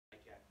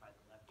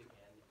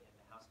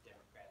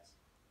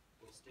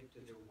will stick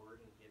to their word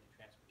and get the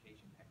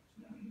transportation package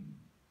done.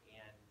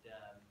 And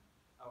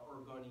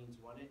Oregonians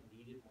want it,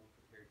 need it, and we're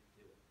prepared to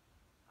do it.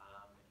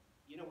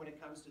 You know, when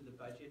it comes to the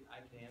budget,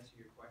 I can answer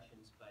your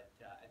questions, but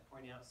I'd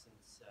point out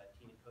since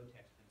Tina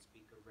Kotek's been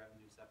Speaker,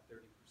 revenue's up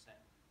 30%.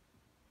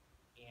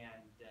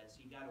 And so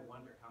you got to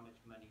wonder how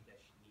much money does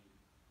she need.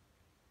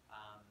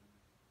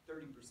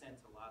 30%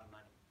 is a lot of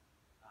money,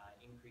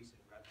 increase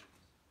in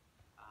revenues.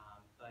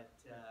 But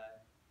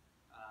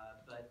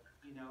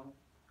you know,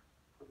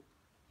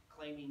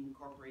 claiming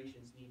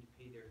corporations need to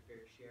pay their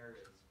fair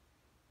share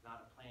is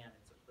not a plan,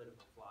 it's a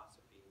political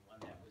philosophy, and one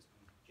that was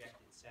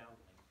rejected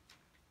soundly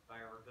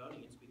by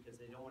Oregonians because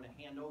they don't want to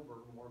hand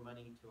over more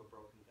money to a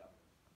broken government.